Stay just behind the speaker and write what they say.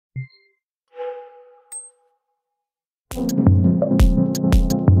Hello,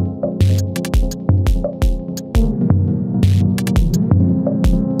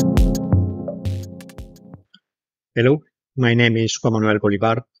 my name is Juan Manuel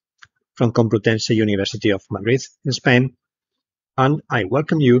Bolivar from Complutense University of Madrid in Spain, and I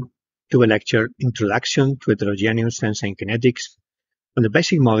welcome you to the lecture Introduction to Heterogeneous Enzyme Kinetics on the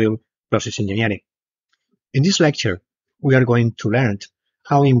basic module Process Engineering. In this lecture, we are going to learn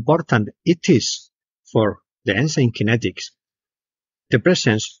how important it is for the enzyme kinetics the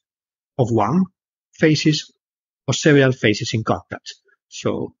presence of one phases or several phases in contact.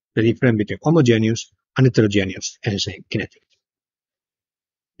 So the difference between homogeneous and heterogeneous enzyme kinetics.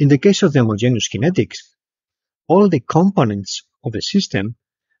 In the case of the homogeneous kinetics, all the components of the system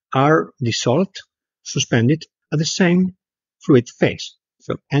are dissolved, suspended at the same fluid phase.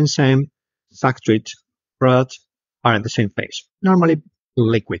 So enzyme, substrate, product are at the same phase, normally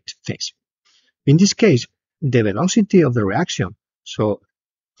liquid phase. In this case, the velocity of the reaction, so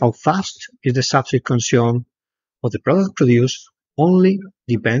how fast is the substrate consumed or the product produced, only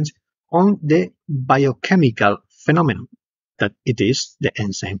depends on the biochemical phenomenon, that it is the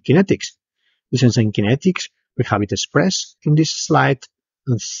enzyme kinetics. This enzyme kinetics, we have it expressed in this slide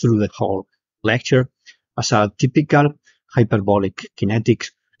and through the whole lecture as a typical hyperbolic kinetics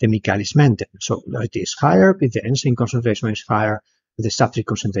de Michaelis-Menten. So it is higher if the enzyme concentration is higher, if the substrate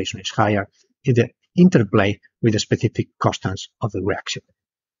concentration is higher, if the interplay with the specific constants of the reaction.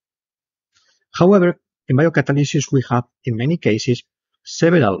 However, in biocatalysis, we have, in many cases,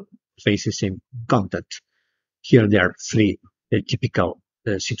 several phases in contact. Here there are three typical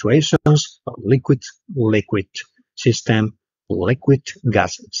situations: liquid-liquid system,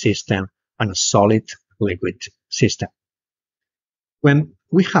 liquid-gas system, and a solid-liquid system. When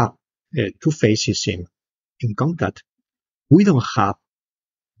we have two phases in contact, we don't have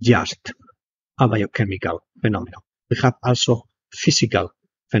just a biochemical phenomenon. We have also physical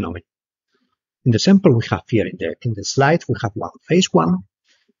phenomenon. In the sample we have here in the slide, we have phase one,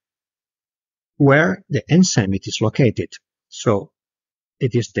 where the enzyme it is located. So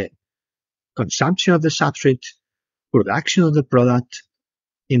it is the consumption of the substrate, production of the product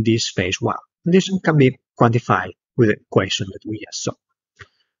in this phase one. This can be quantified with the equation that we just saw.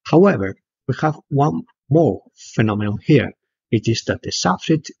 However, we have one more phenomenon here. It is that the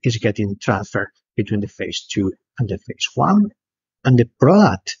substrate is getting transferred between the phase 2 and the phase 1, and the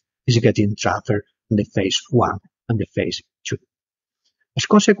product is getting transferred in the phase 1 and the phase 2. As a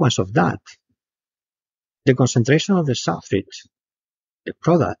consequence of that, the concentration of the substrate, the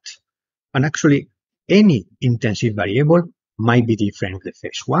product, and actually any intensive variable might be different in the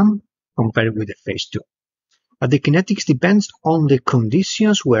phase 1 compared with the phase 2. But the kinetics depends on the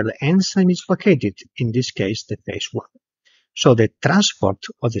conditions where the enzyme is located, in this case the phase 1. So the transport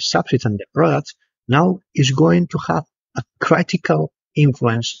of the substrate and the product now is going to have a critical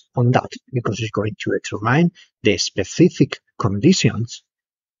influence on that, because it's going to determine the specific conditions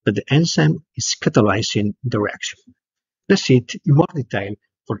that the enzyme is catalyzing the reaction. Let's see it in more detail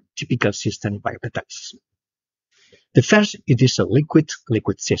for typical system biocatalysis. The first, it is a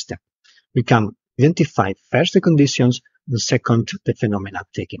liquid-liquid system. We can identify first the conditions, and second the phenomena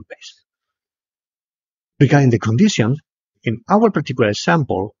taking place. Regarding the conditions, in our particular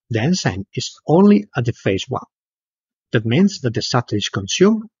example, the enzyme is only at the phase 1. That means that the substrate is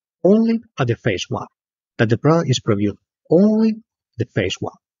consumed only at the phase 1, that the product is produced only at the phase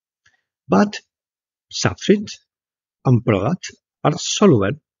 1. But substrate and product are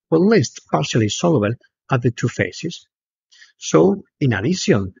soluble, or at least partially soluble, at the two phases. So, in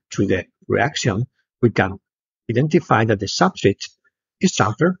addition to the reaction, we can identify that the substrate is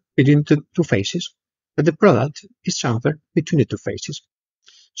transferred between the two phases, but the product is transferred between the two phases.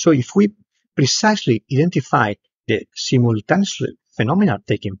 So if we precisely identify the simultaneous phenomena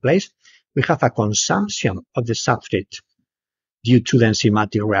taking place, we have a consumption of the substrate due to the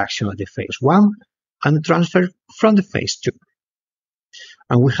enzymatic reaction at the phase 1 and transfer from the phase 2.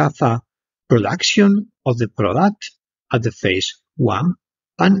 And we have a production of the product at the phase 1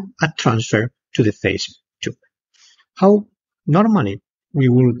 and a transfer to the phase 2. How normally we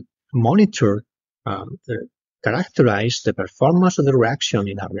will monitor characterize the performance of the reaction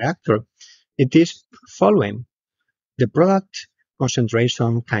in a reactor, it is following the product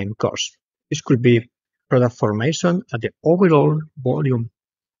concentration time course. This could be product formation at the overall volume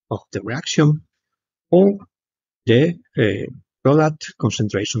of the reaction, or the product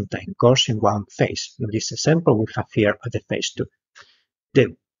concentration time course in one phase. In this example, we have here at the phase 2.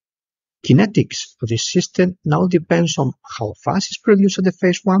 The kinetics of this system now depends on how fast is produced at the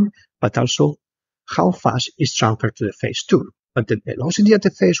phase 1, but also how fast is transferred to the phase 2. But the velocity at the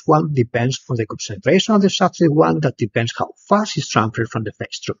phase 1 depends on the concentration of the substrate 1 that depends how fast it's transferred from the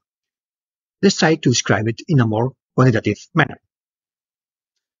phase 2. Let's try to describe it in a more quantitative manner.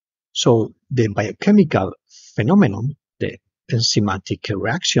 So the biochemical phenomenon, the enzymatic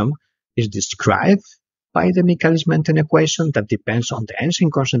reaction, is described by the Michaelis-Menten equation that depends on the enzyme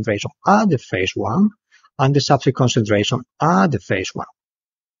concentration at the phase 1 and the substrate concentration at the phase 1.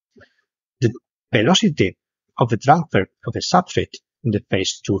 The velocity of the transfer of the substrate in the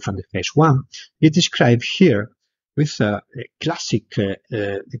phase 2 from the phase 1 is described here with a classic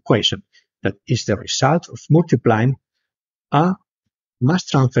equation that is the result of multiplying a mass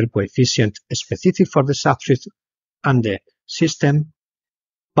transfer coefficient specific for the substrate and the system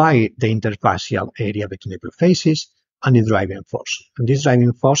by the interfacial area between the two phases and the driving force. And this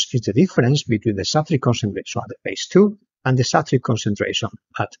driving force is the difference between the substrate concentration at the phase 2 and the substrate concentration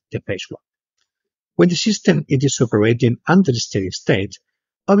at the phase 1. When the system is operating under steady state,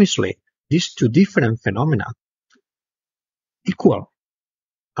 obviously these two different phenomena equal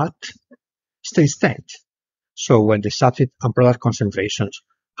at steady state. So when the substrate and product concentrations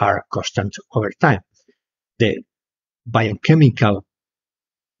are constant over time, the biochemical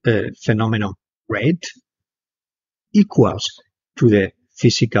phenomenon rate equals to the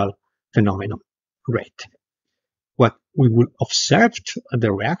physical phenomenon rate. What we will observe at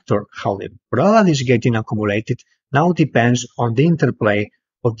the reactor, how the product is getting accumulated, now depends on the interplay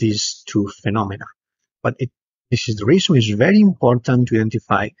of these two phenomena. But this is the reason it's very important to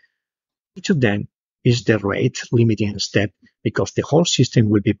identify which of them is the rate limiting step, because the whole system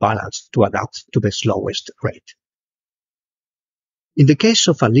will be balanced to adapt to the slowest rate. In the case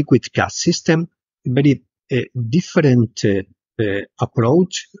of a liquid gas system, a very different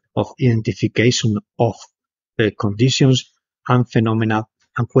approach of identification of conditions and phenomena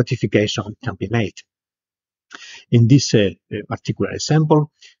and quantification can be made. In this particular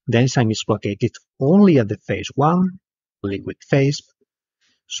example, the enzyme is located only at the phase 1, liquid phase.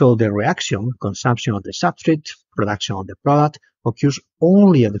 So the reaction, consumption of the substrate, production of the product, occurs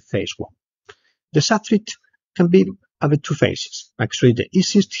only at the phase 1. The substrate can be at two phases. Actually, the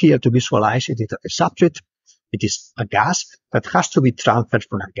easiest here to visualize it is that the substrate, it is a gas that has to be transferred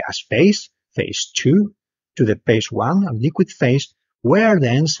from a gas phase, phase 2, to the phase 1, a liquid phase, where the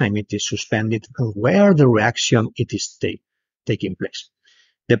enzyme it is suspended and where the reaction it is taking place.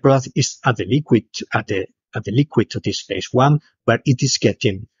 The product is at the liquid of this phase 1, where it is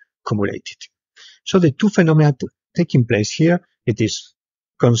getting accumulated. So the two phenomena taking place here, it is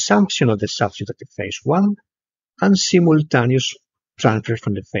consumption of the substrate at the phase 1 and simultaneous transfer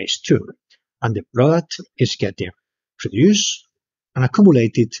from the phase 2. And the product is getting produced and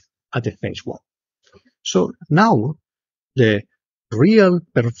accumulated at the phase 1. So now the real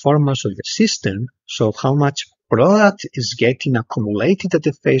performance of the system, so how much product is getting accumulated at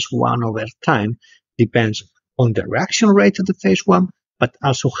the phase 1 over time, depends on the reaction rate at the phase 1, but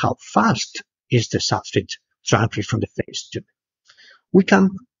also how fast is the substrate transferred from the phase 2. We can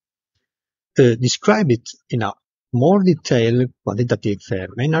describe it in a more detailed quantitative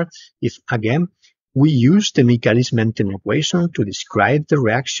manner if, again, we use the Michaelis-Menten equation to describe the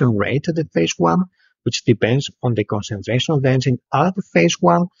reaction rate at the phase 1, which depends on the concentration of the enzyme at the phase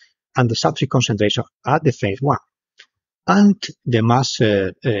 1 and the substrate concentration at the phase 1. And the mass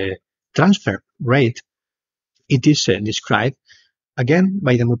transfer rate, it is described again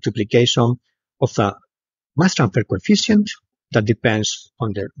by the multiplication of the mass transfer coefficient that depends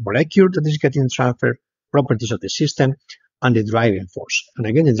on the molecule that is getting transferred, properties of the system, and the driving force. And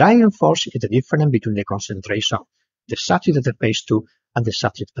again, the driving force is the difference between the concentration of the substrate at the phase 2 and the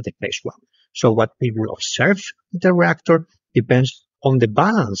substrate at the phase 1. So what we will observe in the reactor depends on the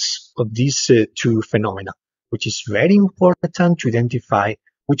balance of these two phenomena, which is very important to identify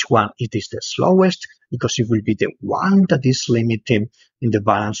which one it is the slowest, because it will be the one that is limiting in the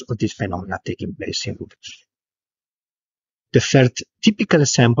balance of these phenomena taking place in glucose. The third typical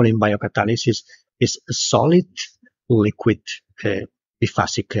example in biocatalysis is a solid liquid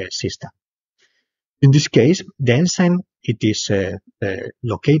biphasic system. In this case, the enzyme it is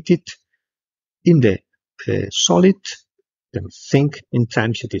located in the solid. Then think in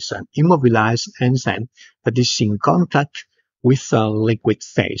terms it is an immobilized enzyme that is in contact with a liquid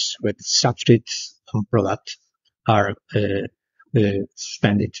phase where the substrate and product are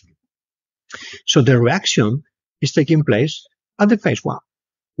suspended. So the reaction is taking place at the phase 1,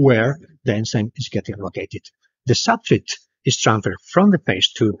 where the enzyme is getting located. The substrate is transferred from the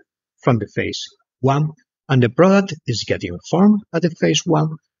phase 2, from the phase 1, and the product is getting formed at the phase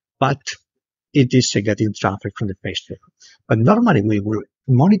 1, but it is getting transferred from the phase 2. But normally we will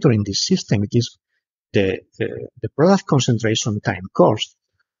monitor in this system, it is the product concentration time course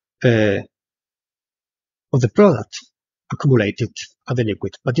of the product accumulated at the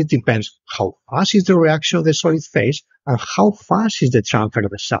liquid, but it depends how fast is the reaction of the solid phase and how fast is the transfer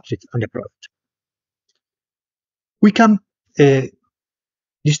of the substrate and the product. We can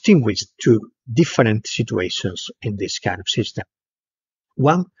distinguish two different situations in this kind of system.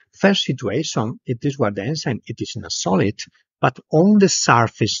 One first situation, it is where the enzyme it is in a solid, but on the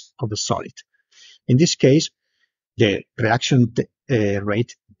surface of the solid. In this case, the reaction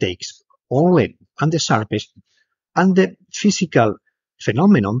rate takes only on the surface, and the physical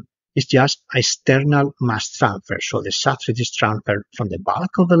phenomenon is just external mass transfer. So the substrate is transferred from the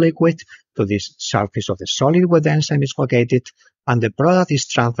bulk of the liquid to this surface of the solid where the enzyme is located, and the product is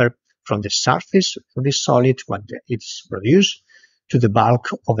transferred from the surface of the solid when it's produced to the bulk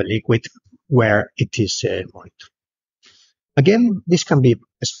of the liquid where it is monitored. Again, this can be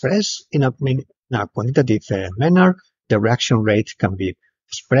expressed in a quantitative manner. The reaction rate can be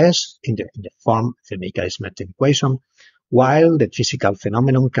expressed in the form of the mechanismatic equation, while the physical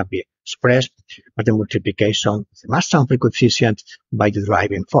phenomenon can be expressed by the multiplication of the mass transfer coefficient by the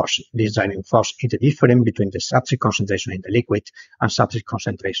driving force. This driving force is the difference between the substrate concentration in the liquid and substrate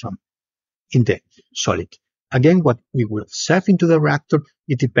concentration in the solid. Again, what we will observe into the reactor,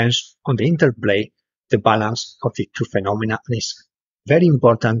 it depends on the interplay, the balance of the two phenomena, and it's very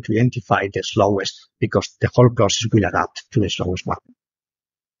important to identify the slowest because the whole process will adapt to the slowest one.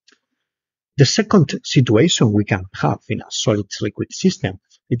 The second situation we can have in a solid-liquid system,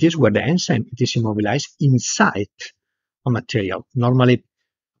 it is where the enzyme it is immobilized inside a material, normally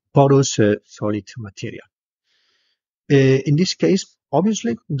porous solid material. In this case,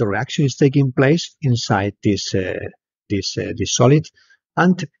 obviously, the reaction is taking place inside this solid,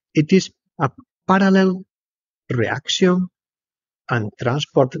 and it is a parallel reaction and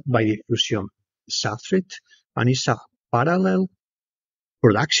transport by diffusion substrate, and it's a parallel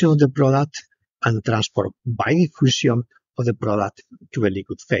production of the product and transport by diffusion of the product to a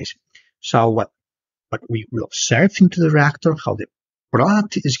liquid phase. So what we will observe into the reactor, how the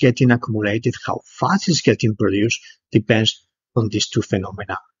product is getting accumulated, how fast it's getting produced, depends on these two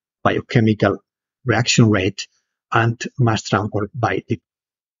phenomena, biochemical reaction rate and mass transfer by diffusion.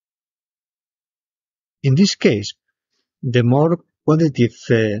 In this case, the more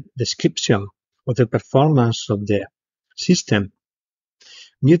quantitative description of the performance of the system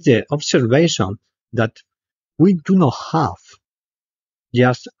needs the observation that we do not have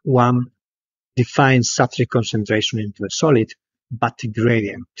just one defined substrate concentration into a solid, but a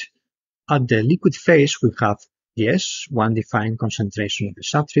gradient. At the liquid phase, we have, yes, one defined concentration of the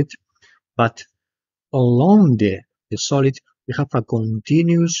substrate, but along the solid, we have a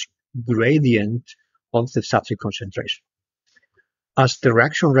continuous gradient of the substrate concentration. As the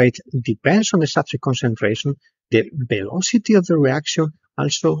reaction rate depends on the substrate concentration, the velocity of the reaction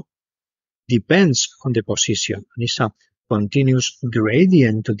also depends on the position, and it's a continuous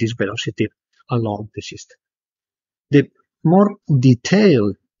gradient of this velocity along the system. The more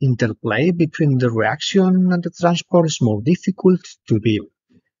detailed interplay between the reaction and the transport is more difficult to be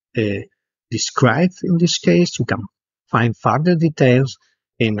described in this case. You can find further details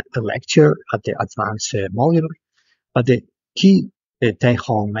in a lecture at the advanced module, but the key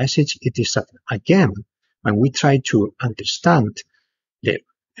take-home message it is that, again, when we try to understand the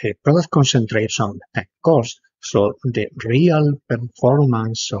product concentration and cost, so the real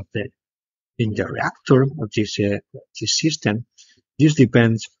performance of in the reactor of this system, this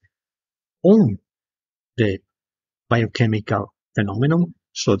depends on the biochemical phenomenon,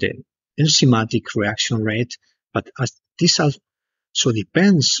 so the enzymatic reaction rate, but as this also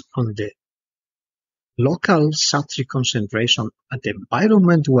depends on the local substrate concentration at the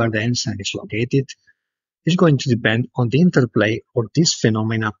environment where the enzyme is located, is going to depend on the interplay of this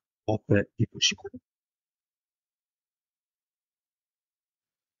phenomena of diffusion.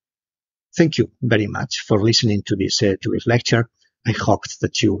 Thank you very much for listening to this lecture. I hope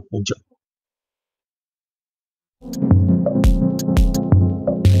that you enjoy.